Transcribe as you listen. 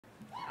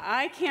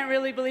I can't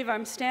really believe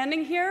I'm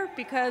standing here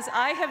because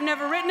I have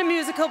never written a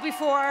musical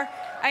before.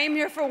 I am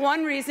here for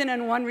one reason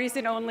and one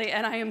reason only,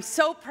 and I am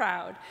so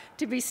proud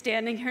to be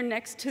standing here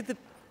next to the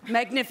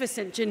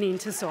magnificent Jeanine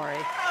Tesori.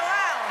 Oh, wow.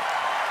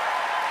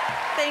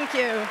 Thank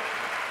you.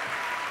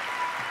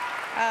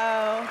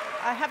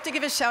 I have to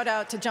give a shout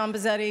out to John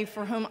Bozzetti,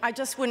 for whom I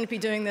just wouldn't be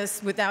doing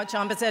this without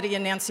John Bozzetti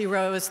and Nancy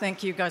Rose.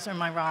 Thank you, you guys are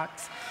my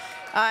rocks.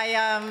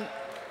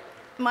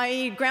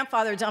 My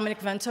grandfather, Dominic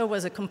Vento,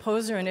 was a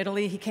composer in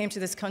Italy. He came to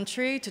this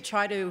country to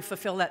try to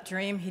fulfill that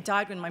dream. He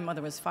died when my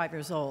mother was 5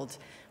 years old,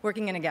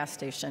 working in a gas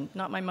station.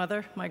 Not my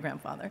mother, my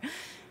grandfather.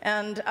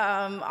 And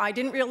I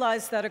didn't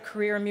realize that a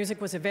career in music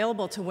was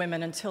available to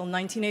women until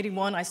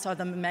 1981. I saw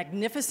the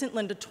magnificent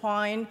Linda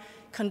Twine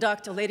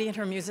conduct A Lady in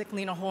Her Music,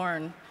 Lena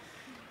Horne.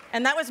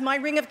 And that was my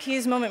Ring of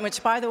Keys moment,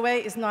 which, by the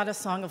way, is not a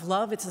song of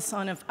love. It's a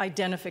song of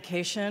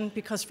identification,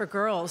 because for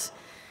girls,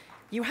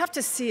 you have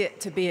to see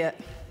it to be it.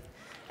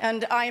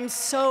 And I'm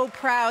so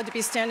proud to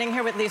be standing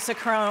here with Lisa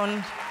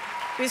Kron.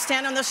 We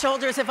stand on the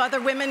shoulders of other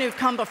women who've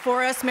come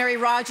before us: Mary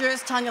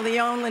Rogers, Tanya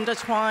Leone, Linda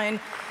Twine.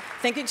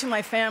 Thank you to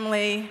my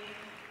family,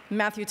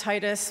 Matthew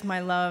Titus, my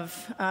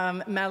love,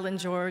 Madeline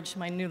George,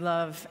 my new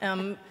love.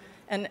 And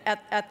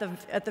at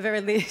the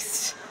very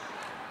least,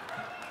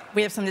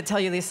 we have something to tell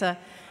you, Lisa.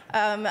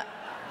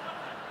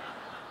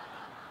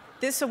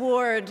 This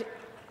award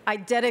I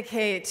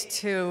dedicate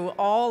to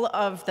all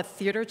of the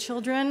theater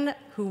children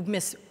who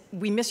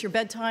we miss your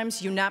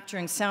bedtimes, you nap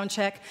during sound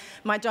check.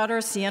 My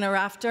daughter, Sienna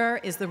Rafter,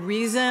 is the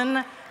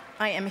reason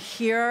I am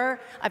here.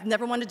 I've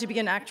never wanted to be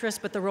an actress,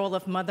 but the role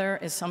of mother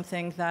is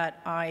something that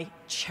I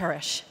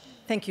cherish.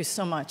 Thank you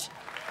so much.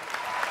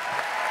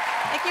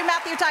 Thank you,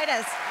 Matthew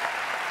Titus.